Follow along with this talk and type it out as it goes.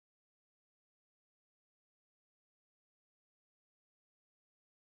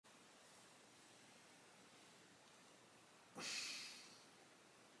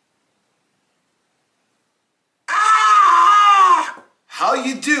how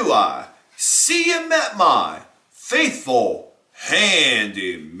you do I? See you met my faithful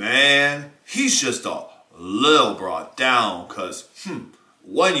handyman. He's just a little brought down, 'cause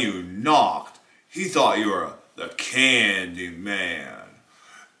when you knocked, he thought you were the candy man.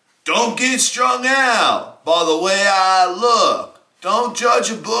 Don't get strung out by the way I look. Don't judge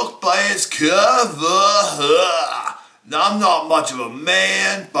a book by its cover. I'm not much of a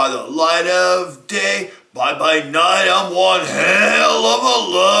man by the light of day, but by night I'm one hell of a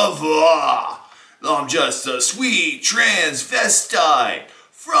lover. I'm just a sweet transvestite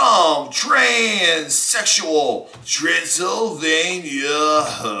from transsexual Transylvania.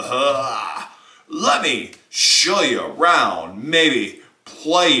 Let me show you around, maybe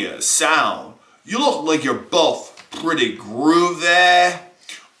play you a sound. You look like you're both pretty groovy.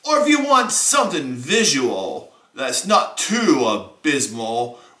 Or if you want something visual that's not too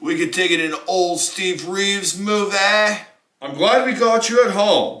abysmal, we could take it in old Steve Reeves movie. I'm glad we got you at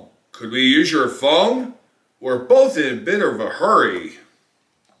home. Could we use your phone? We're both in a bit of a hurry.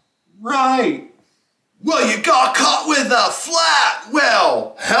 Right. Well, you got caught with a flat.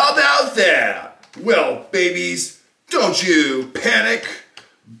 Well, how about that? Well, babies, don't you panic.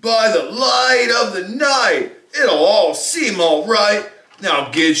 By the light of the night, it'll all seem alright. Now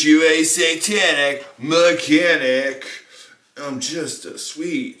get you a satanic mechanic. I'm just a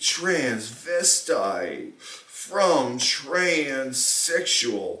sweet transvestite from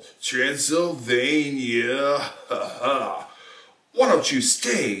transsexual Transylvania. Why don't you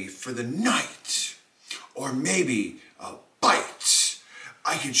stay for the night? Or maybe a bite.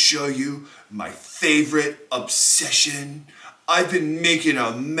 I can show you my favorite obsession. I've been making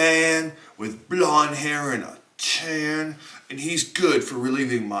a man with blonde hair and a tan, and he's good for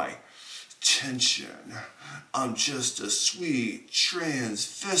relieving my tension. I'm just a sweet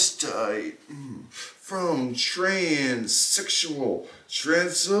transvestite from transsexual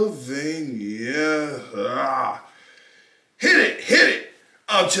Transylvania. Hit it, hit it!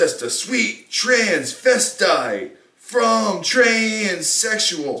 I'm just a sweet transvestite from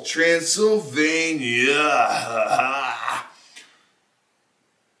transsexual Transylvania.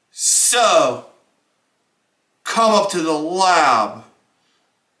 So, come up to the lab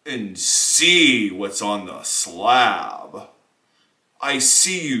and see what's on the slab. I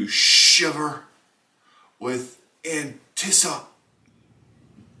see you shiver with anticipation.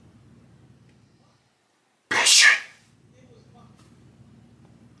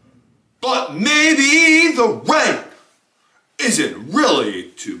 But maybe the rain isn't really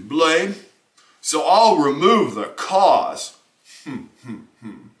to blame, so I'll remove the cause,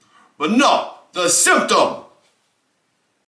 but not the symptom.